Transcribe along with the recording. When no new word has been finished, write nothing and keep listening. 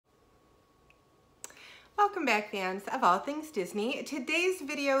Welcome back, fans of all things Disney. Today's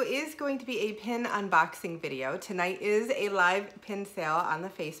video is going to be a pin unboxing video. Tonight is a live pin sale on the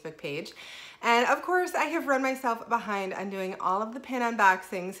Facebook page. And of course, I have run myself behind on doing all of the pin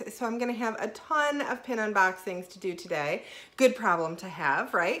unboxings, so I'm gonna have a ton of pin unboxings to do today. Good problem to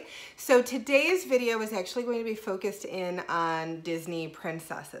have, right? So today's video is actually going to be focused in on Disney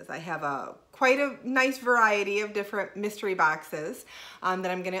princesses. I have quite a nice variety of different mystery boxes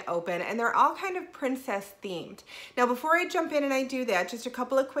that I'm gonna open, and they're all kind of princess themed. Now, before I jump in and I do that, just a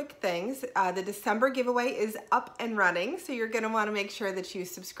couple of quick things. The December giveaway is up and running, so you're gonna wanna make sure that you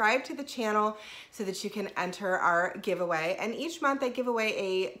subscribe to the channel so that you can enter our giveaway. And each month I give away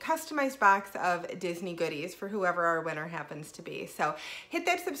a customized box of Disney goodies for whoever our winner happens to be. So hit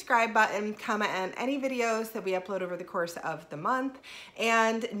that subscribe button, comment on any videos that we upload over the course of the month,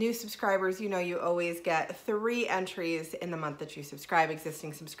 and new subscribers, you know you always get 3 entries in the month that you subscribe.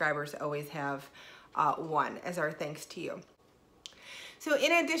 Existing subscribers always have 1 as our thanks to you. So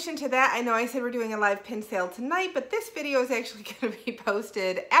in addition to that, I know I said we're doing a live pin sale tonight, but this video is actually going to be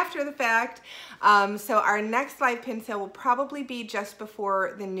posted after the fact. So our next live pin sale will probably be just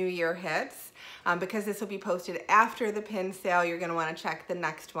before the new year hits. Because this will be posted after the pin sale, you're going to want to check the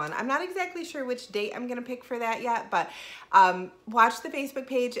next one. I'm not exactly sure which date I'm going to pick for that yet, but watch the Facebook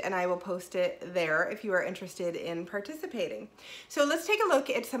page and I will post it there if you are interested in participating. So let's take a look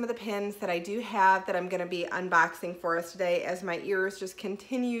at some of the pins that I do have that I'm going to be unboxing for us today as my ears just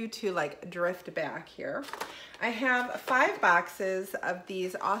continue to like drift back here. I have 5 boxes of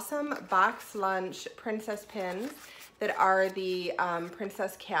these awesome box lunch princess pins that are the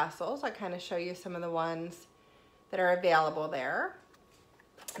princess castles. I'll kind of show you some of the ones that are available there.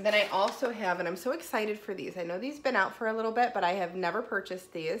 And then I also have, and I'm so excited for these. I know these have been out for a little bit, but I have never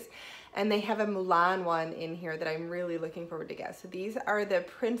purchased these. And they have a Mulan one in here that I'm really looking forward to get. So these are the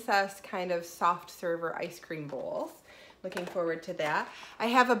princess kind of soft server ice cream bowls. Looking forward to that. I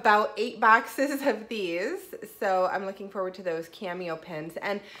have about 8 boxes of these, so I'm looking forward to those cameo pins.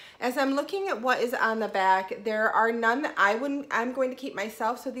 And as I'm looking at what is on the back, there are none that I'm going to keep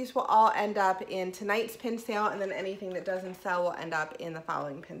myself, so these will all end up in tonight's pin sale, and then anything that doesn't sell will end up in the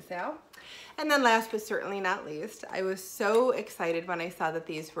following pin sale. And then last but certainly not least, I was so excited when I saw that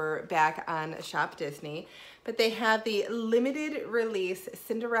these were back on Shop Disney, but they have the limited release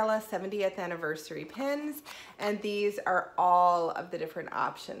Cinderella 70th anniversary pins, and these are all of the different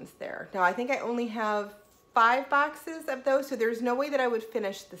options there. Now I think I only have 5 boxes of those, so there's no way that I would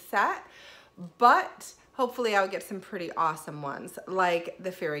finish the set, but hopefully I'll get some pretty awesome ones like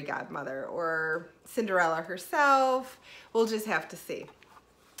the fairy godmother or Cinderella herself. We'll just have to see.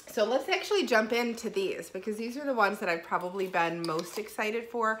 So let's actually jump into these because these are the ones that I've probably been most excited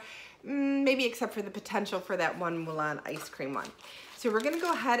for, maybe except for the potential for that one Mulan ice cream one. So we're gonna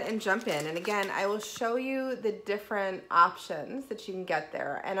go ahead and jump in, and again, I will show you the different options that you can get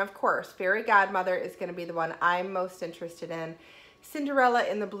there. And of course, fairy godmother is gonna be the one I'm most interested in. Cinderella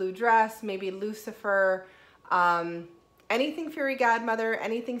in the blue dress, maybe Lucifer, anything fairy godmother,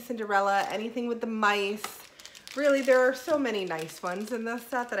 anything Cinderella, anything with the mice. Really, there are so many nice ones in this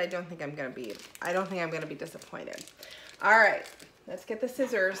set that I don't think I'm gonna be disappointed. All right, let's get the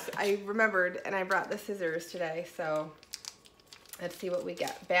scissors. I remembered and I brought the scissors today, so let's see what we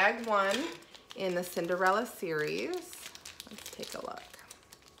get. Bag 1 in the Cinderella series. Let's take a look.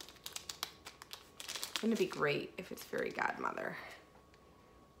 Wouldn't it be great if it's fairy godmother?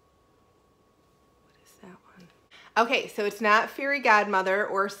 Okay, so it's not fairy godmother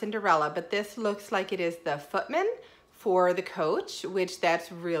or Cinderella, but this looks like it is the footman for the coach, which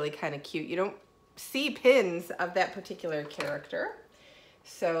that's really kind of cute. You don't see pins of that particular character,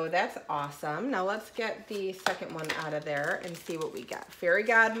 so that's awesome. Now let's get the second one out of there and see what we get. Fairy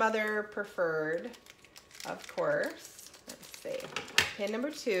godmother preferred, of course. Let's see, pin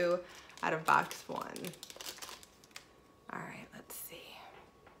number 2 out of box 1. All right, let's see.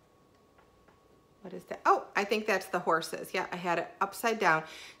 What is that? Oh, I think that's the horses. Yeah, I had it upside down.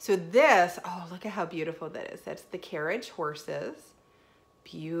 So this, oh, look at how beautiful that is. That's the carriage horses.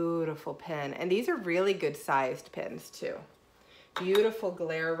 Beautiful pin. And these are really good sized pins too. Beautiful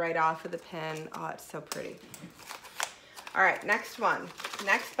glare right off of the pin. Oh, it's so pretty. All right, next one.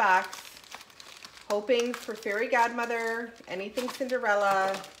 Next box. Hoping for fairy godmother, anything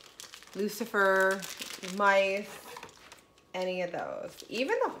Cinderella, Lucifer, mice, any of those.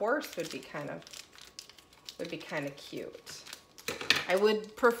 Even the horse would be kind of cute. I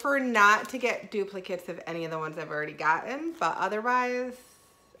would prefer not to get duplicates of any of the ones I've already gotten, but otherwise,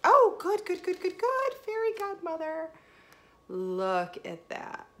 oh, good. Fairy godmother. Look at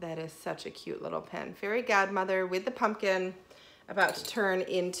that. That is such a cute little pin. Fairy godmother with the pumpkin about to turn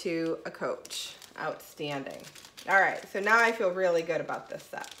into a coach. Outstanding. All right, so now I feel really good about this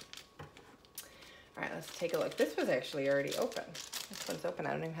set. All right, let's take a look. This was actually already open. This one's open.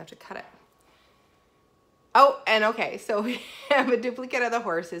 I don't even have to cut it. Oh, and okay, so we have a duplicate of the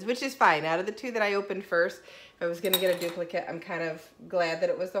horses, which is fine. Out of the two that I opened first, if I was going to get a duplicate, I'm kind of glad that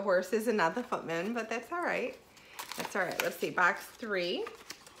it was the horses and not the footmen, but that's all right. That's all right. Let's see, box 3.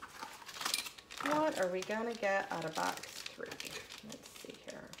 What are we going to get out of box 3? Let's see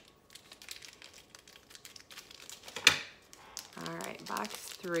here. All right, box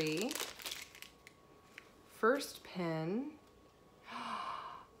 3. First pin.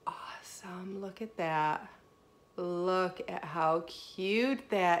 Awesome, look at that. Look at how cute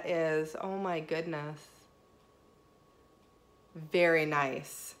that is. Oh my goodness. Very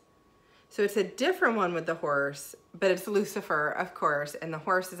nice. So it's a different one with the horse, but it's Lucifer, of course, and the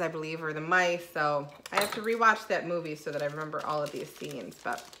horses, I believe, are the mice, so I have to rewatch that movie so that I remember all of these scenes,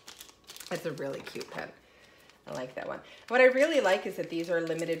 but it's a really cute pin. I like that one. What I really like is that these are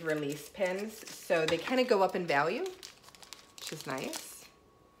limited release pins, so they kind of go up in value, which is nice.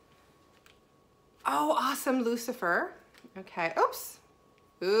 Oh, awesome, Lucifer. Okay, oops,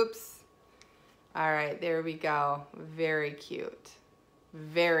 oops. All right, there we go. Very cute.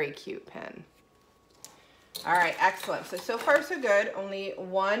 Very cute pin. All right, excellent. So far so good. Only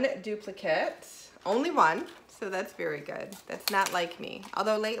one duplicate. Only one, so that's very good. That's not like me.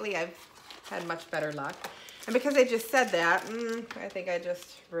 Although lately I've had much better luck. And because I just said that, I think I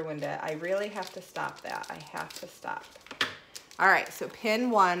just ruined it. I really have to stop that. I have to stop. All right, so pin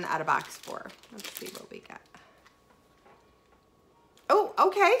 1 out of box 4. Let's see what we got. Oh,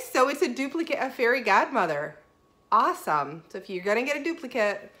 okay, so it's a duplicate of Fairy Godmother. Awesome. So if you're gonna get a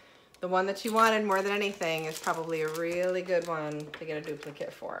duplicate, the one that you wanted more than anything is probably a really good one to get a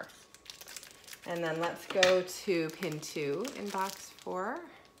duplicate for. And then let's go to pin 2 in box 4.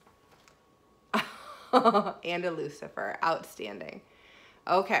 And a Lucifer, outstanding.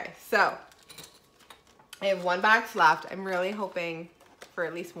 Okay, so I have one box left. I'm really hoping for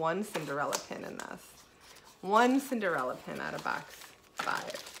at least one Cinderella pin in this. One Cinderella pin out of box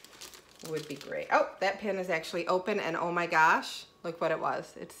 5 would be great. Oh, that pin is actually open, and oh my gosh, look what it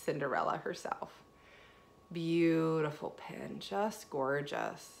was. It's Cinderella herself. Beautiful pin, just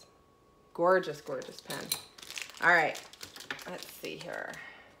gorgeous. Gorgeous, gorgeous pin. All right, let's see here.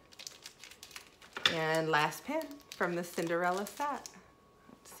 And last pin from the Cinderella set.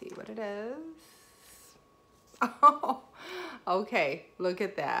 Let's see what it is. Oh, okay, look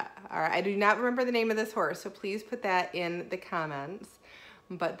at that. All right, I do not remember the name of this horse, so please put that in the comments.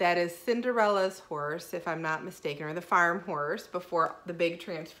 But that is Cinderella's horse, if I'm not mistaken, or the farm horse before the big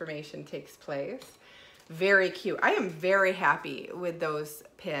transformation takes place. Very cute. I am very happy with those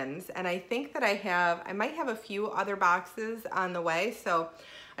pins, and I think that I might have a few other boxes on the way, so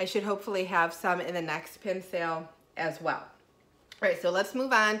I should hopefully have some in the next pin sale as well. All right, so let's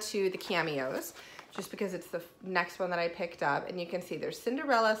move on to the cameos, just because it's the next one that I picked up, and you can see there's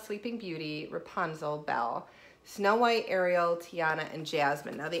Cinderella, Sleeping Beauty, Rapunzel, Belle, Snow White, Ariel, Tiana, and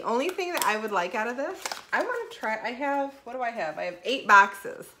Jasmine. Now, the only thing that I would like out of this, I want to try, what do I have? I have 8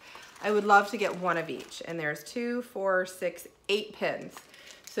 boxes. I would love to get one of each, and there's 2, 4, 6, 8 pins.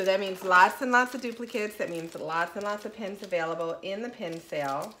 So that means lots and lots of duplicates. That means lots and lots of pins available in the pin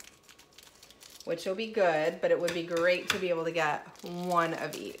sale, which will be good, but it would be great to be able to get one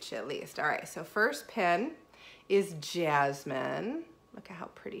of each at least. All right, so first pin is Jasmine. Look at how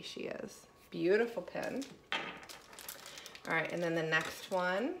pretty she is. Beautiful pin. All right, and then the next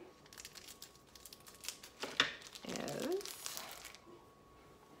one is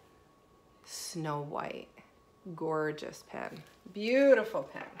Snow White. Gorgeous pin. Beautiful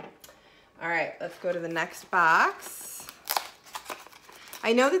pin. All right, let's go to the next box.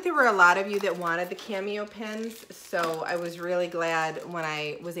 I know that there were a lot of you that wanted the cameo pins, so I was really glad when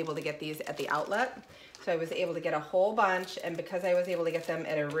I was able to get these at the outlet. So I was able to get a whole bunch, and because I was able to get them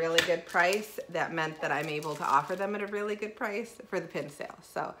at a really good price, that meant that I'm able to offer them at a really good price for the pin sale.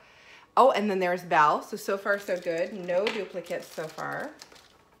 So, oh, and then there's Belle. So far so good. No duplicates so far.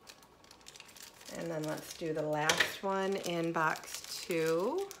 And then let's do the last one in box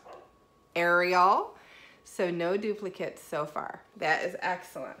 2. Ariel. So no duplicates so far. That is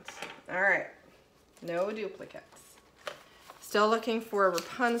excellent. All right, no duplicates. Still looking for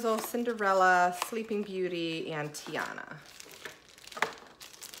Rapunzel, Cinderella, Sleeping Beauty, and Tiana.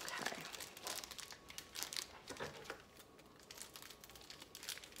 Okay.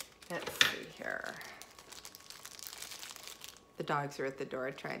 Let's see here. The dogs are at the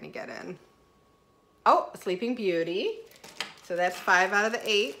door trying to get in. Oh, Sleeping Beauty. So that's 5 out of the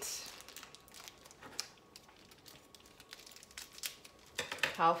 8.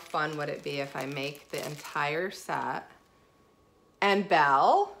 how fun would it be if I make the entire set. And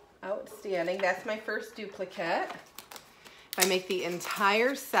Belle, outstanding. That's my first duplicate. If I make the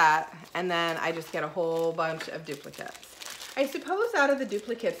entire set and then I just get a whole bunch of duplicates. I suppose out of the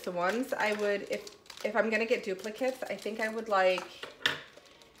duplicates, the ones I would, if I'm gonna get duplicates, I think I would like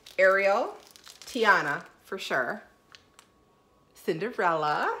Ariel, Tiana for sure,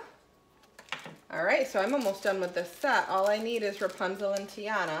 Cinderella. All right, so I'm almost done with this set. All I need is Rapunzel and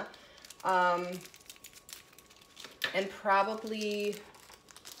Tiana. And probably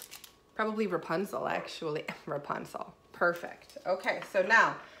Rapunzel, actually. Rapunzel, perfect. Okay, so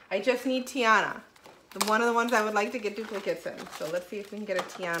now I just need Tiana, one of the ones I would like to get duplicates in. So let's see if we can get a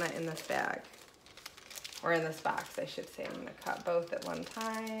Tiana in this bag, or in this box, I should say. I'm gonna cut both at one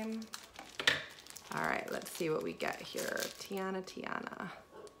time. All right, let's see what we get here. Tiana, Tiana.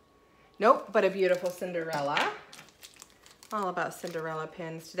 Nope, but a beautiful Cinderella. All about Cinderella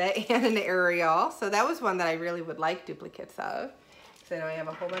pins today, and an Ariel. So that was one that I really would like duplicates of. So I know I have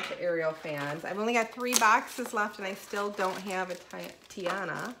a whole bunch of Ariel fans. I've only got 3 boxes left, and I still don't have a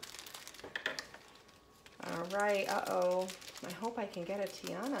Tiana. All right, uh-oh. I hope I can get a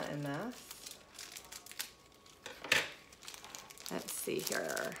Tiana in this. Let's see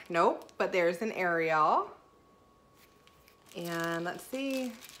here. Nope, but there's an Ariel. And let's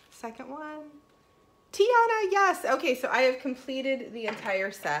see, second one. Tiana, yes. Okay, so I have completed the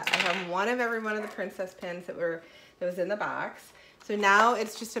entire set. I have one of every one of the princess pins that was in the box. So now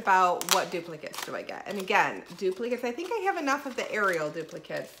it's just about what duplicates do I get. And again, duplicates, I think I have enough of the Ariel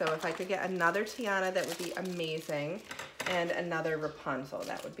duplicates. So if I could get another Tiana, that would be amazing. And another Rapunzel,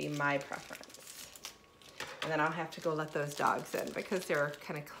 that would be my preference. And then I'll have to go let those dogs in because they're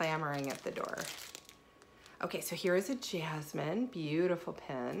kind of clamoring at the door. Okay, so here is a Jasmine, beautiful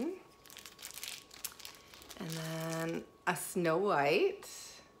pin. And then a Snow White,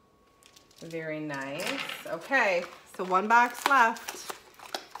 very nice. Okay, so 1 box left.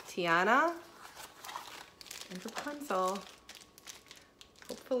 Tiana and Rapunzel.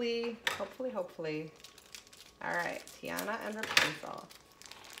 Hopefully. All right, Tiana and Rapunzel.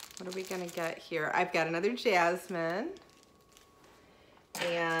 What are we gonna get here? I've got another Jasmine.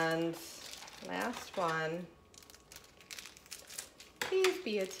 And last one. Please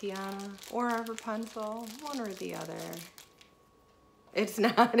be a Tiana or a Rapunzel, one or the other. It's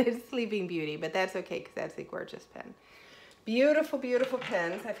not, it's Sleeping Beauty, but that's okay because that's a gorgeous pin. Beautiful, beautiful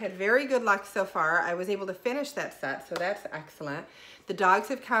pins. I've had very good luck so far. I was able to finish that set, so that's excellent. The dogs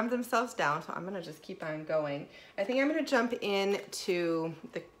have calmed themselves down, so I'm gonna just keep on going. I think I'm gonna jump into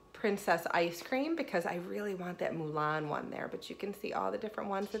the Princess Ice Cream because I really want that Mulan one there, but you can see all the different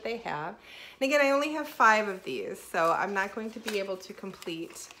ones that they have. And again, I only have 5 of these, so I'm not going to be able to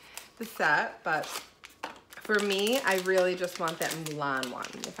complete the set, but for me, I really just want that Mulan one.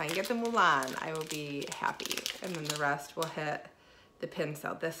 If I can get the Mulan, I will be happy, and then the rest will hit the pin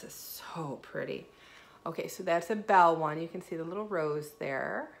sale. This is so pretty. Okay, so that's a Belle one. You can see the little rose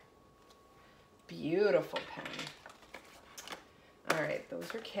there. Beautiful pin. All right,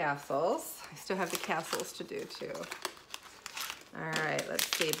 those are castles. I still have the castles to do too. All right,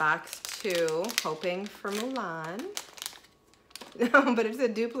 let's see, box 2, hoping for Mulan. No, but it's a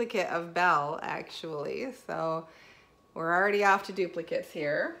duplicate of Belle, actually. So we're already off to duplicates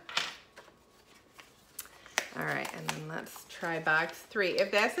here. All right, and then let's try box 3.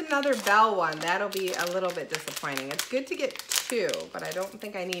 If that's another Belle one, that'll be a little bit disappointing. It's good to get 2, but I don't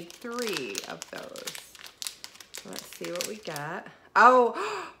think I need 3 of those. Let's see what we got. Oh,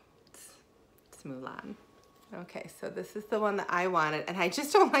 it's Mulan. Okay, so this is the one that I wanted, and I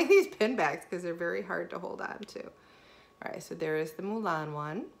just don't like these pin backs because they're very hard to hold on to. All right, so there is the Mulan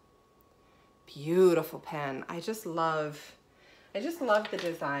one. Beautiful pen. I just love the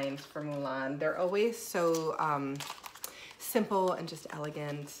designs for Mulan. They're always so simple and just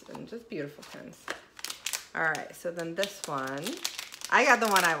elegant and just beautiful pins. All right, so then this one, I got the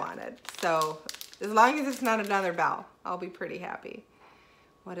one I wanted. So as long as it's not another Belle, I'll be pretty happy.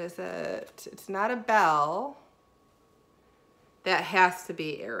 What is it? It's not a Belle. That has to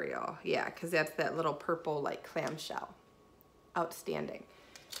be Ariel. Yeah, because that's that little purple like clamshell. Outstanding.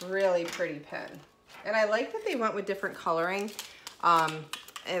 Really pretty pen. And I like that they went with different coloring.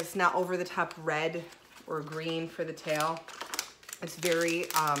 It's not over the top red or green for the tail. It's very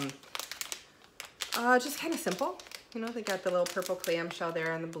just kind of simple. You know, they got the little purple clamshell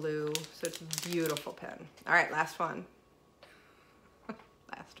there and the blue. So it's a beautiful pen. All right, last one.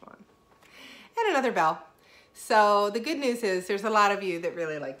 Last one. And another Belle. So the good news is there's a lot of you that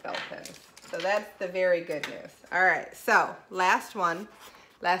really like Belle pens. So that's the very good news. All right, so last one,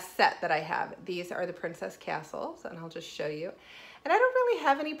 last set that I have. These are the Princess Castles, and I'll just show you. And I don't really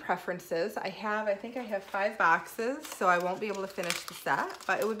have any preferences. I think I have 5 boxes, so I won't be able to finish the set,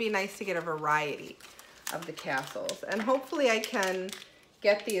 but it would be nice to get a variety of the castles. And hopefully I can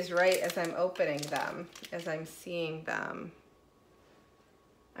get these right as I'm opening them, as I'm seeing them.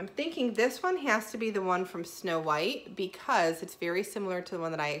 I'm thinking this one has to be the one from Snow White because it's very similar to the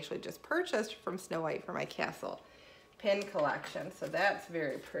one that I actually just purchased from Snow White for my castle pin collection. So that's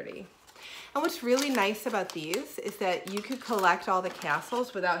very pretty. And what's really nice about these is that you could collect all the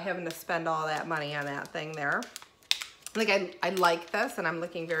castles without having to spend all that money on that thing there. Like I like this, and I'm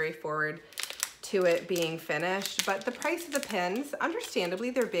looking very forward to it being finished. But the price of the pins, understandably,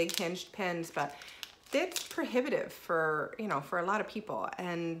 they're big hinged pins, but it's prohibitive for, you know, for a lot of people.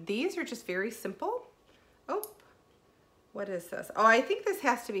 And these are just very simple. Oh, what is this? Oh, I think this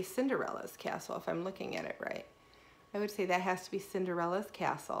has to be Cinderella's castle if I'm looking at it right. I would say that has to be Cinderella's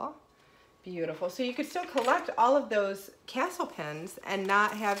castle. Beautiful. So you could still collect all of those castle pins and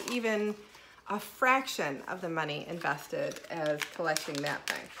not have even a fraction of the money invested as collecting that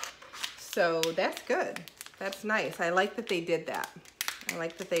thing. So that's good. That's nice. I like that they did that. I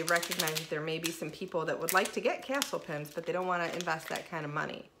like that they recognize that there may be some people that would like to get castle pins, but they don't want to invest that kind of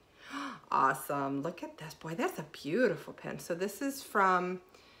money. Awesome. Look at this. Boy, that's a beautiful pin. So this is from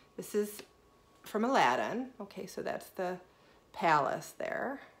Aladdin. Okay, so that's the palace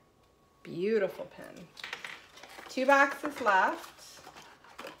there. Beautiful pin. 2 boxes left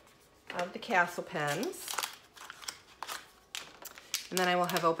of the castle pins. And then I will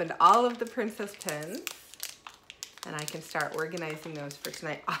have opened all of the princess pins, and I can start organizing those for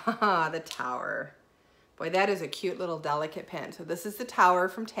tonight. Ah, the tower. Boy, that is a cute little delicate pin. So this is the tower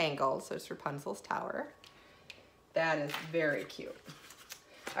from Tangled. So it's Rapunzel's tower. That is very cute.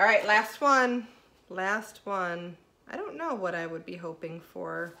 All right, last one. Last one. I don't know what I would be hoping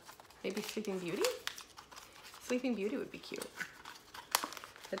for. Maybe Sleeping Beauty? Sleeping Beauty would be cute.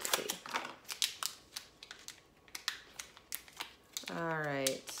 Let's see. All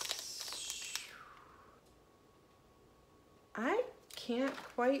right. I can't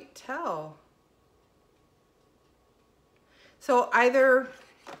quite tell. So either,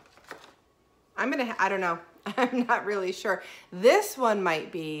 I don't know. I'm not really sure. This one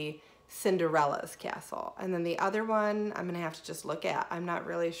might be Cinderella's castle. And then the other one, I'm gonna have to just look at. I'm not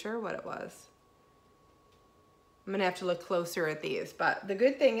really sure what it was. I'm gonna have to look closer at these. But the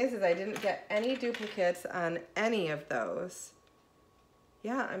good thing is I didn't get any duplicates on any of those.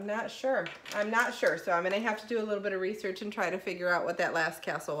 Yeah, I'm not sure. I'm not sure. So I'm gonna have to do a little bit of research and try to figure out what that last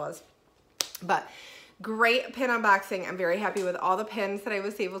castle was. But great pin unboxing. I'm very happy with all the pins that I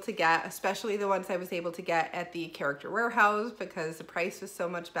was able to get, especially the ones I was able to get at the Character Warehouse because the price was so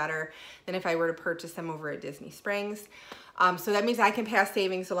much better than if I were to purchase them over at Disney Springs. So that means I can pass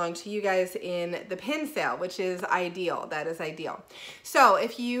savings along to you guys in the pin sale, which is ideal. That is ideal. So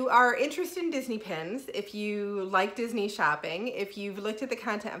if you are interested in Disney pins, if you like Disney shopping, if you've looked at the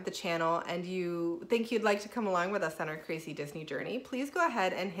content of the channel and you think you'd like to come along with us on our crazy Disney journey, please go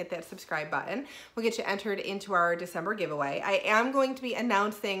ahead and hit that subscribe button. We'll get you entered into our December giveaway. I am going to be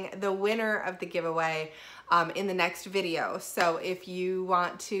announcing the winner of the giveaway in the next video. So if you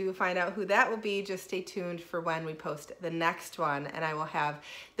want to find out who that will be, just stay tuned for when we post the next one, and I will have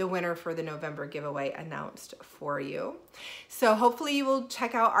the winner for the November giveaway announced for you. So hopefully you will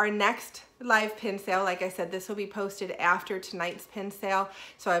check out our next live pin sale. Like I said, this will be posted after tonight's pin sale,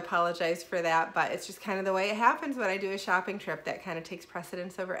 so I apologize for that, but it's just kind of the way it happens when I do a shopping trip. That kind of takes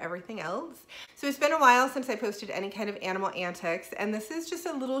precedence over everything else. So it's been a while since I posted any kind of animal antics, and this is just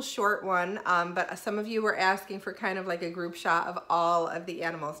a little short one, but some of you were asking for kind of like a group shot of all of the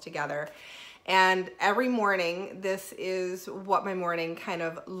animals together. And every morning, this is what my morning kind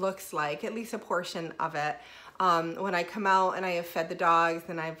of looks like, at least a portion of it. When I come out and I have fed the dogs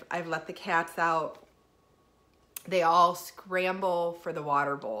and I've let the cats out, they all scramble for the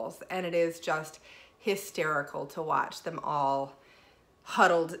water bowls, and it is just hysterical to watch them all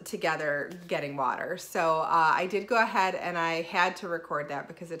huddled together getting water. So I did go ahead and I had to record that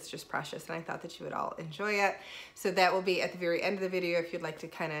because it's just precious, and I thought that you would all enjoy it. So that will be at the very end of the video if you'd like to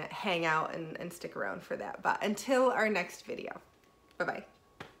kind of hang out and stick around for that. But until our next video, bye-bye.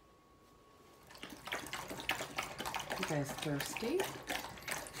 You guys thirsty?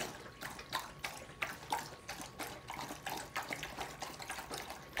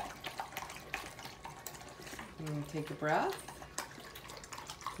 You want to take a breath?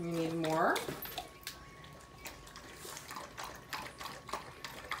 You need more?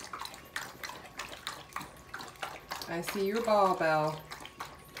 I see your ball, Belle.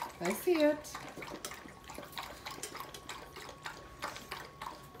 I see it.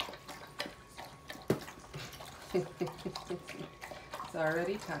 It's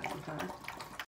already time, huh?